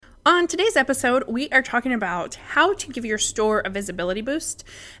On today's episode, we are talking about how to give your store a visibility boost.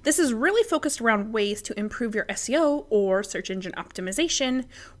 This is really focused around ways to improve your SEO or search engine optimization,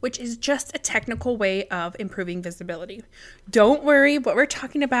 which is just a technical way of improving visibility. Don't worry, what we're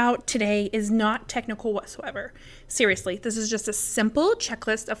talking about today is not technical whatsoever. Seriously, this is just a simple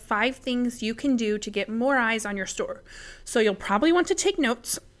checklist of 5 things you can do to get more eyes on your store. So you'll probably want to take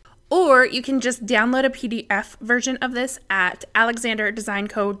notes. Or you can just download a PDF version of this at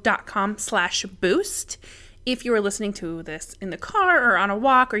alexanderdesignco.com/boost. If you are listening to this in the car or on a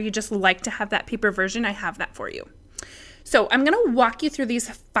walk, or you just like to have that paper version, I have that for you. So I'm going to walk you through these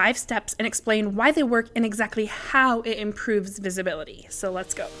 5 steps and explain why they work and exactly how it improves visibility. So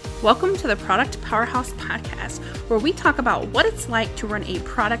let's go. Welcome to the Product Powerhouse Podcast, where we talk about what it's like to run a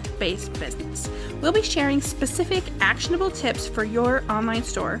product-based business. We'll be sharing specific, actionable tips for your online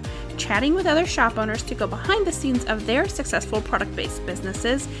store, chatting with other shop owners to go behind the scenes of their successful product-based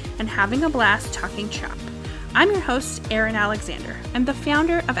businesses, and having a blast talking shop. I'm your host, Erin Alexander. I'm the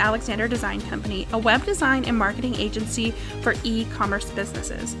founder of Alexander Design Company, a web design and marketing agency for e-commerce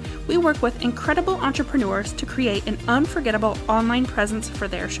businesses. We work with incredible entrepreneurs to create an unforgettable online presence for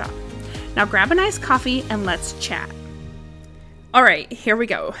their shop. Now grab a nice coffee and let's chat. All right, here we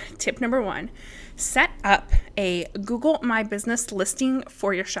go. Tip number 1, set up a Google My Business listing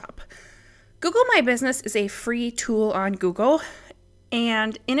for your shop. Google My Business is a free tool on Google.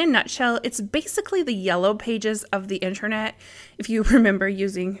 And in a nutshell, it's basically the yellow pages of the internet, if you remember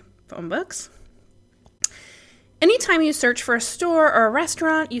using phone books. Anytime you search for a store or a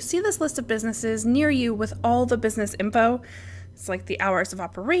restaurant, you see this list of businesses near you with all the business info. It's like the hours of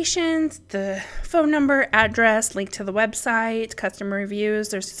operations, the phone number, address, link to the website, customer reviews,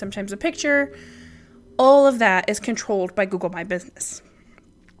 there's sometimes a picture. All of that is controlled by Google My Business.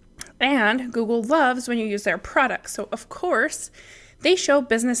 And Google loves when you use their products. So of course, they show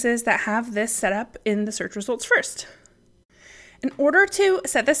businesses that have this set up in the search results first. In order to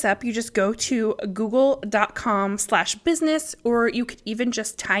set this up, you just go to google.com/business, or you could even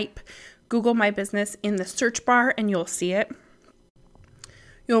just type Google My Business in the search bar and you'll see it.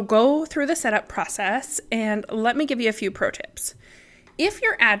 You'll go through the setup process, and let me give you a few pro tips. If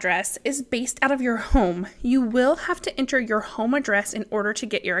your address is based out of your home, you will have to enter your home address in order to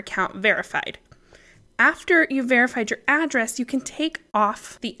get your account verified. After you've verified your address, you can take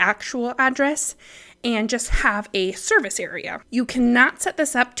off the actual address and just have a service area. You cannot set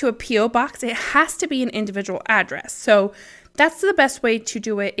this up to a P.O. box. It has to be an individual address. So that's the best way to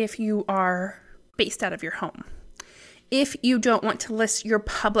do it if you are based out of your home. If you don't want to list your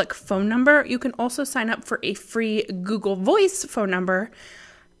public phone number, you can also sign up for a free Google Voice phone number.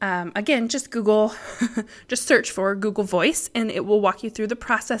 Again, just search for Google Voice and it will walk you through the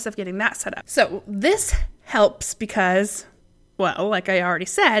process of getting that set up. So this helps because, well, like I already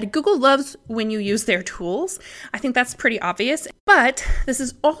said, Google loves when you use their tools. I think that's pretty obvious, but this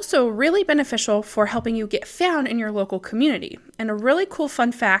is also really beneficial for helping you get found in your local community. And a really cool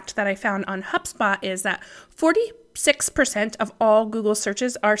fun fact that I found on HubSpot is that 46% of all Google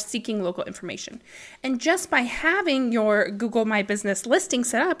searches are seeking local information. And just by having your Google My Business listing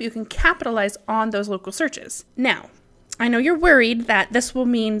set up, you can capitalize on those local searches. Now, I know you're worried that this will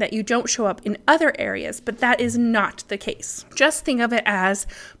mean that you don't show up in other areas, but that is not the case. Just think of it as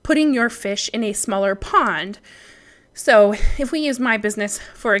putting your fish in a smaller pond. So if we use my business,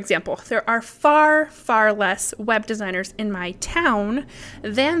 for example, there are far, far less web designers in my town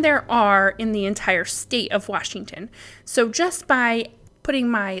than there are in the entire state of Washington. So just by putting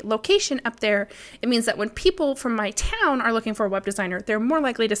my location up there, it means that when people from my town are looking for a web designer, they're more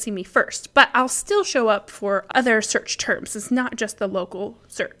likely to see me first. But I'll still show up for other search terms. It's not just the local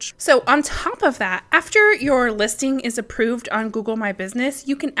search. So on top of that, after your listing is approved on Google My Business,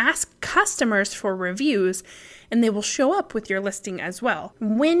 you can ask customers for reviews, and they will show up with your listing as well.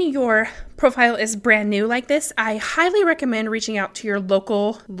 When your profile is brand new like this, I highly recommend reaching out to your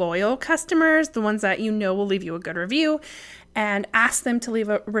local loyal customers, the ones that you know will leave you a good review, and ask them to leave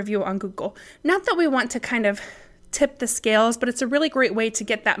a review on Google. Not that we want to kind of tip the scales, but it's a really great way to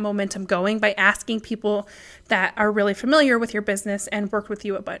get that momentum going by asking people that are really familiar with your business and worked with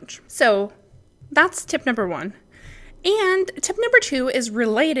you a bunch. So that's tip number 1. And tip number 2 is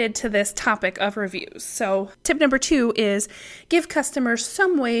related to this topic of reviews. So tip number 2 is give customers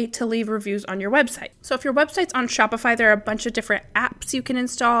some way to leave reviews on your website. So if your website's on Shopify, there are a bunch of different apps you can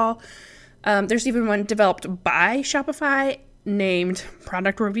install. There's even one developed by Shopify named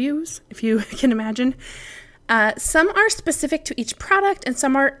Product Reviews, if you can imagine. Some are specific to each product and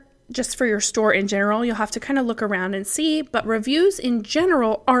some are just for your store in general. You'll have to kind of look around and see, but reviews in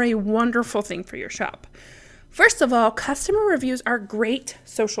general are a wonderful thing for your shop. First of all, customer reviews are great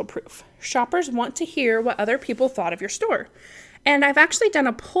social proof. Shoppers want to hear what other people thought of your store. And I've actually done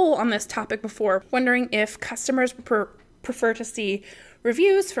a poll on this topic before, wondering if customers prefer to see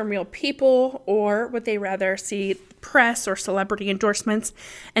reviews from real people or would they rather see press or celebrity endorsements.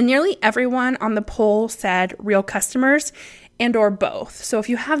 And nearly everyone on the poll said real customers and or both. So if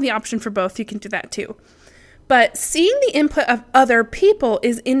you have the option for both, you can do that too. But seeing the input of other people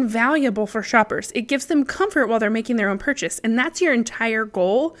is invaluable for shoppers. It gives them comfort while they're making their own purchase. And that's your entire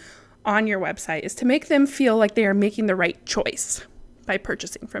goal on your website, is to make them feel like they are making the right choice by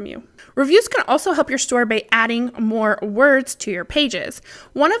purchasing from you. Reviews can also help your store by adding more words to your pages.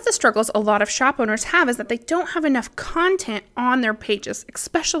 One of the struggles a lot of shop owners have is that they don't have enough content on their pages,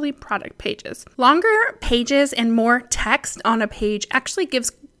 especially product pages. Longer pages and more text on a page actually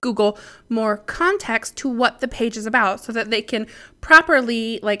gives Google more context to what the page is about so that they can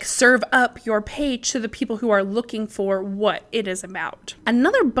properly serve up your page to the people who are looking for what it is about.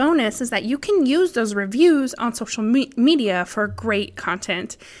 Another bonus is that you can use those reviews on social media for great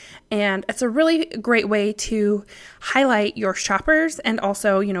content. And it's a really great way to highlight your shoppers and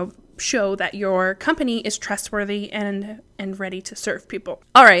also, show that your company is trustworthy and ready to serve people.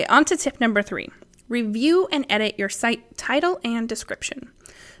 All right, on to tip number 3. Review and edit your site title and description.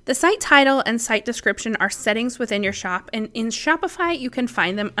 The site title and site description are settings within your shop, and in Shopify, you can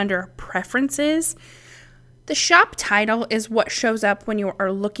find them under Preferences. The shop title is what shows up when you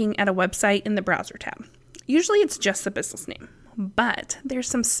are looking at a website in the browser tab. Usually it's just the business name, but there's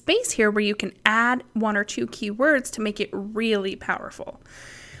some space here where you can add 1 or 2 keywords to make it really powerful.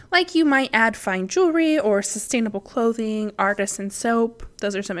 Like you might add fine jewelry or sustainable clothing, artisan soap.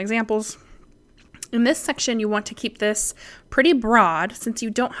 Those are some examples. In this section, you want to keep this pretty broad since you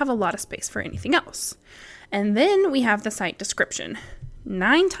don't have a lot of space for anything else. And then we have the site description.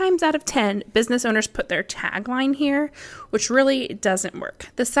 9 times out of 10, business owners put their tagline here, which really doesn't work.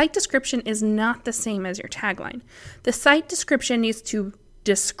 The site description is not the same as your tagline. The site description needs to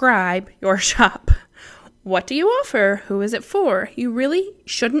describe your shop. What do you offer? Who is it for? You really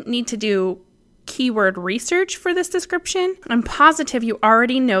shouldn't need to do keyword research for this description. I'm positive you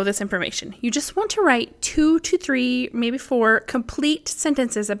already know this information. You just want to write 2 to 3, maybe 4 complete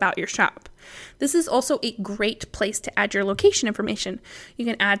sentences about your shop. This is also a great place to add your location information. You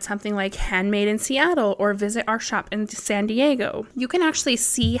can add something like handmade in Seattle or visit our shop in San Diego. You can actually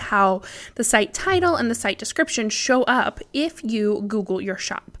see how the site title and the site description show up if you Google your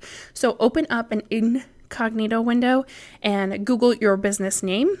shop. So open up an incognito window and Google your business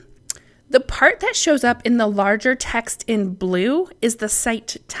name. The part that shows up in the larger text in blue is the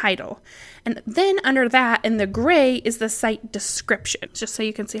site title. And then under that in the gray is the site description, just so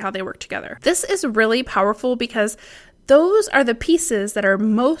you can see how they work together. This is really powerful because those are the pieces that are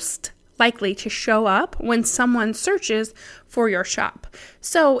most likely to show up when someone searches for your shop.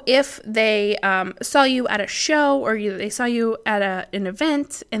 So if they saw you at a show or they saw you at an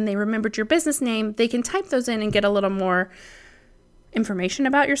event and they remembered your business name, they can type those in and get a little more information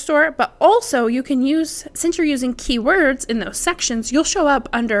about your store. But also you can use, since you're using keywords in those sections, you'll show up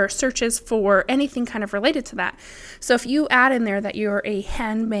under searches for anything kind of related to that. So if you add in there that you're a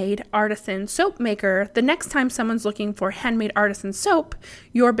handmade artisan soap maker, the next time someone's looking for handmade artisan soap,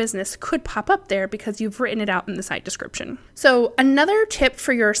 your business could pop up there because you've written it out in the site description. So another tip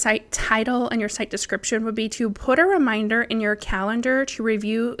for your site title and your site description would be to put a reminder in your calendar to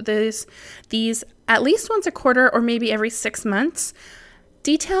review these at least once a quarter or maybe every 6 months.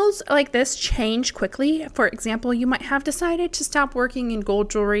 Details like this change quickly. For example, you might have decided to stop working in gold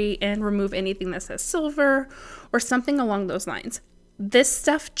jewelry and remove anything that says silver or something along those lines. This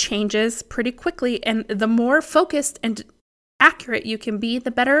stuff changes pretty quickly, and the more focused and accurate you can be,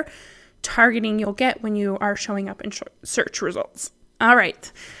 the better targeting you'll get when you are showing up in search results. All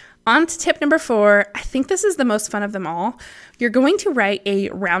right. On to tip number 4. I think this is the most fun of them all. You're going to write a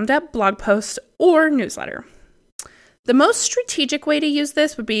roundup blog post or newsletter. The most strategic way to use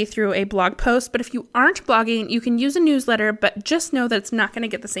this would be through a blog post, but if you aren't blogging, you can use a newsletter, but just know that it's not going to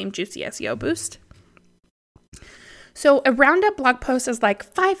get the same juicy SEO boost. So a roundup blog post is like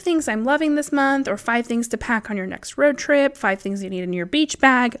 5 things I'm loving this month, or 5 things to pack on your next road trip, 5 things you need in your beach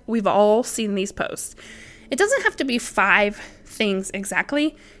bag. We've all seen these posts. It doesn't have to be 5 things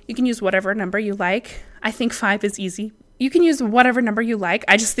exactly. You can use whatever number you like. I think 5 is easy. You can use whatever number you like.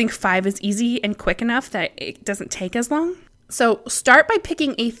 I just think 5 is easy and quick enough that it doesn't take as long. So start by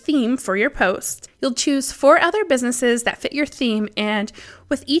picking a theme for your post. You'll choose 4 other businesses that fit your theme, and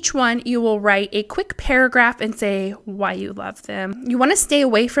With each one, you will write a quick paragraph and say why you love them. You want to stay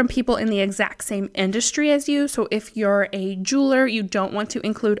away from people in the exact same industry as you. So if you're a jeweler, you don't want to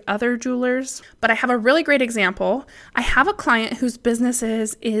include other jewelers. But I have a really great example. I have a client whose business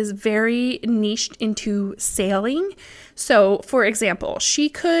is very niched into sailing. So for example, she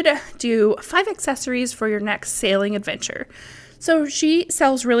could do 5 accessories for your next sailing adventure. So she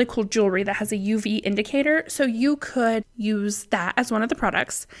sells really cool jewelry that has a UV indicator. So you could use that as one of the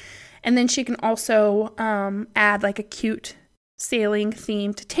products. And then she can also add like a cute sailing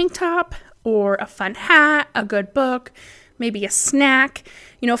themed tank top or a fun hat, a good book, maybe a snack,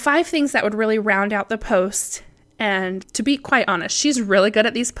 5 things that would really round out the post. And to be quite honest, she's really good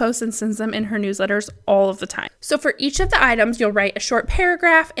at these posts and sends them in her newsletters all of the time. So for each of the items, you'll write a short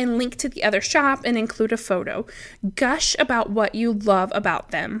paragraph and link to the other shop and include a photo. Gush about what you love about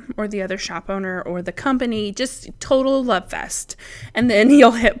them or the other shop owner or the company, just total love fest. And then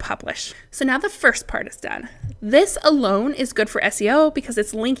you'll hit publish. So now the first part is done. This alone is good for SEO because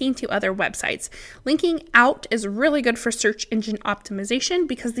it's linking to other websites. Linking out is really good for search engine optimization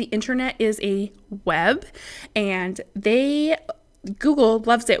because the internet is a web and Google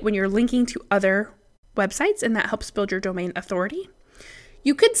loves it when you're linking to other websites, and that helps build your domain authority.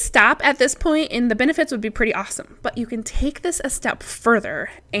 You could stop at this point and the benefits would be pretty awesome, but you can take this a step further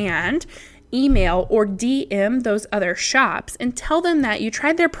and email or DM those other shops and tell them that you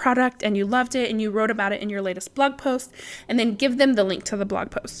tried their product and you loved it and you wrote about it in your latest blog post, and then give them the link to the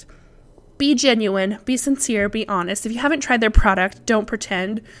blog post. Be genuine, be sincere, be honest. If you haven't tried their product, don't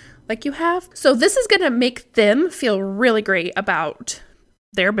pretend like you have. So this is going to make them feel really great about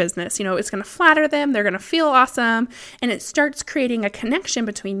their business. It's going to flatter them. They're going to feel awesome. And it starts creating a connection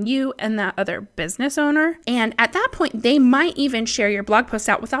between you and that other business owner. And at that point, they might even share your blog post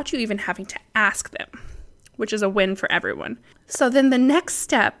out without you even having to ask them, which is a win for everyone. So then the next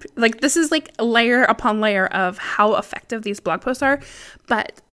step, this is layer upon layer of how effective these blog posts are.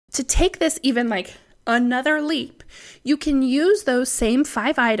 But to take this even another leap, you can use those same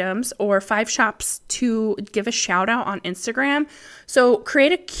 5 items or 5 shops to give a shout out on Instagram. So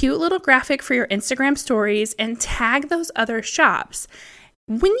create a cute little graphic for your Instagram stories and tag those other shops.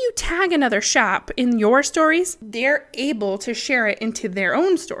 When you tag another shop in your stories, they're able to share it into their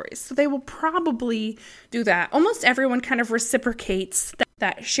own stories. So they will probably do that. Almost everyone kind of reciprocates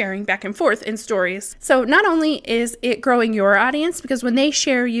that sharing back and forth in stories. So not only is it growing your audience, because when they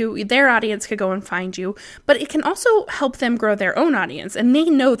share you, their audience could go and find you, but it can also help them grow their own audience. And they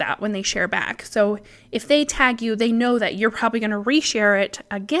know that when they share back. So if they tag you, they know that you're probably going to reshare it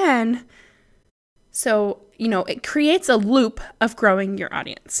again. So, it creates a loop of growing your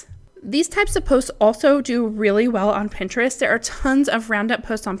audience. These types of posts also do really well on Pinterest. There are tons of roundup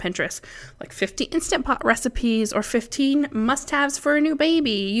posts on Pinterest, like 50 Instant Pot recipes or 15 must-haves for a new baby.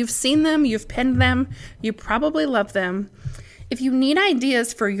 You've seen them, you've pinned them, you probably love them. If you need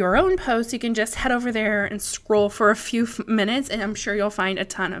ideas for your own posts, you can just head over there and scroll for a few minutes, and I'm sure you'll find a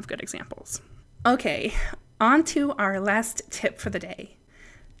ton of good examples. Okay, on to our last tip for the day.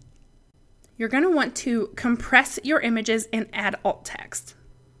 You're going to want to compress your images and add alt text.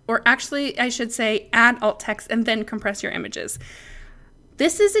 Or actually, I should say add alt text and then compress your images.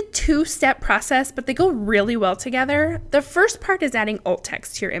 This is a 2-step process, but they go really well together. The first part is adding alt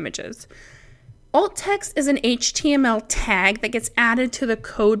text to your images. Alt text is an HTML tag that gets added to the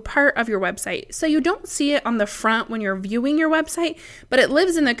code part of your website. So you don't see it on the front when you're viewing your website, but it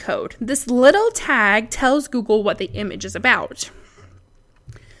lives in the code. This little tag tells Google what the image is about.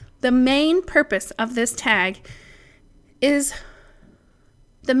 The main purpose of this is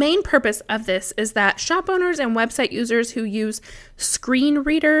that shop owners and website users who use screen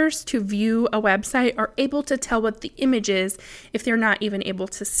readers to view a website are able to tell what the image is if they're not even able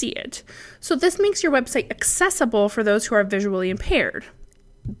to see it. So this makes your website accessible for those who are visually impaired.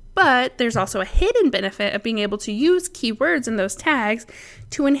 But there's also a hidden benefit of being able to use keywords in those tags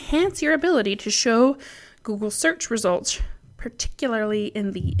to enhance your ability to show Google search results, particularly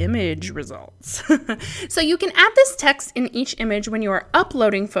in the image results. So you can add this text in each image when you are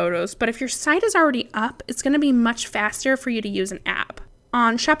uploading photos, but if your site is already up, it's going to be much faster for you to use an app.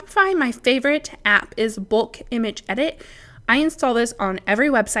 On Shopify, my favorite app is Bulk Image Edit. I install this on every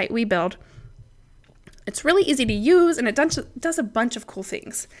website we build. It's really easy to use, and it does a bunch of cool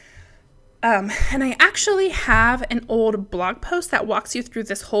things. And I actually have an old blog post that walks you through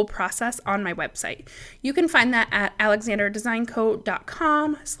this whole process on my website. You can find that at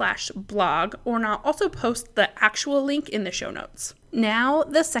alexanderdesignco.com/blog, or I'll also post the actual link in the show notes. Now,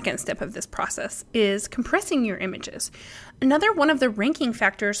 the second step of this process is compressing your images. Another one of the ranking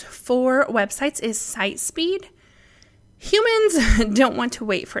factors for websites is site speed. Humans don't want to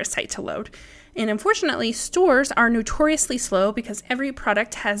wait for a site to load. And unfortunately, stores are notoriously slow because every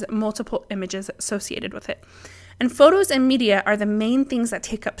product has multiple images associated with it. And photos and media are the main things that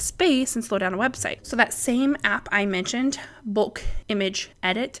take up space and slow down a website. So that same app I mentioned, Bulk Image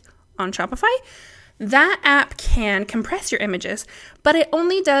Edit on Shopify, that app can compress your images, but it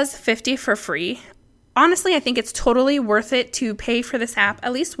only does 50 for free. Honestly, I think it's totally worth it to pay for this app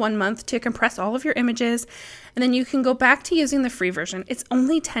at least 1 month to compress all of your images, and then you can go back to using the free version. It's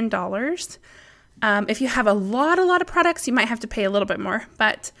only $10. If you have a lot of products, you might have to pay a little bit more,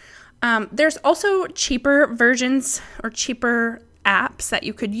 but there's also cheaper versions or cheaper apps that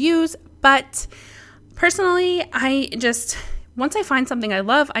you could use, but personally, once I find something I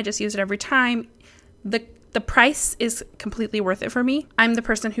love, I just use it every time. The price is completely worth it for me. I'm the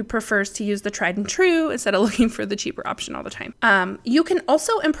person who prefers to use the tried and true instead of looking for the cheaper option all the time. You can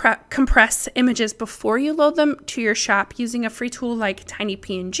also compress images before you load them to your shop using a free tool like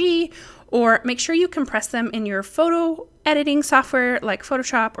TinyPNG, or make sure you compress them in your photo editing software like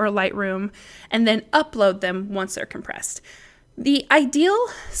Photoshop or Lightroom, and then upload them once they're compressed. The ideal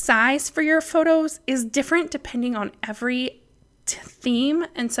size for your photos is different depending on every theme,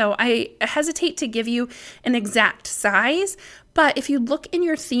 and so I hesitate to give you an exact size, but if you look in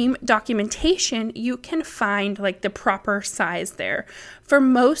your theme documentation, you can find like the proper size there. For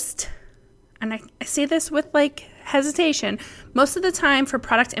most, and I say this with like hesitation, most of the time for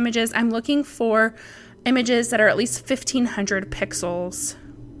product images, I'm looking for images that are at least 1500 pixels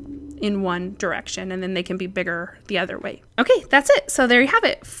in one direction, and then they can be bigger the other way. Okay, that's it. So there you have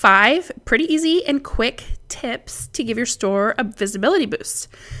it. 5 pretty easy and quick tips to give your store a visibility boost.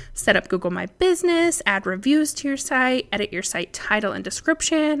 Set up Google My Business, add reviews to your site, edit your site title and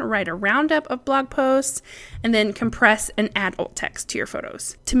description, write a roundup of blog posts, and then compress and add alt text to your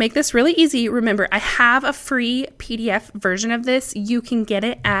photos. To make this really easy, remember, I have a free PDF version of this. You can get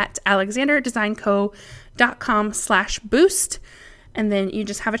it at alexanderdesignco.com/boost. And then you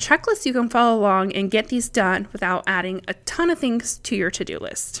just have a checklist you can follow along and get these done without adding a ton of things to your to-do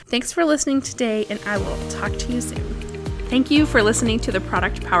list. Thanks for listening today, and I will talk to you soon. Thank you for listening to the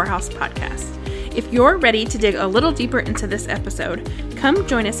Product Powerhouse podcast. If you're ready to dig a little deeper into this episode, come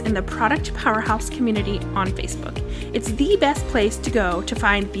join us in the Product Powerhouse community on Facebook. It's the best place to go to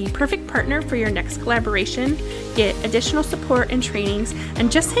find the perfect partner for your next collaboration, get additional support and trainings,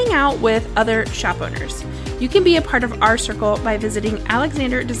 and just hang out with other shop owners. You can be a part of our circle by visiting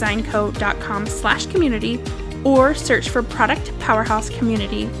alexanderdesignco.com/community or search for Product Powerhouse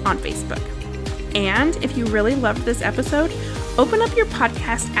Community on Facebook. And if you really loved this episode, open up your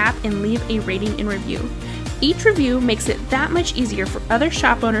podcast app and leave a rating and review. Each review makes it that much easier for other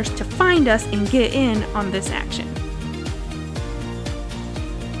shop owners to find us and get in on this action.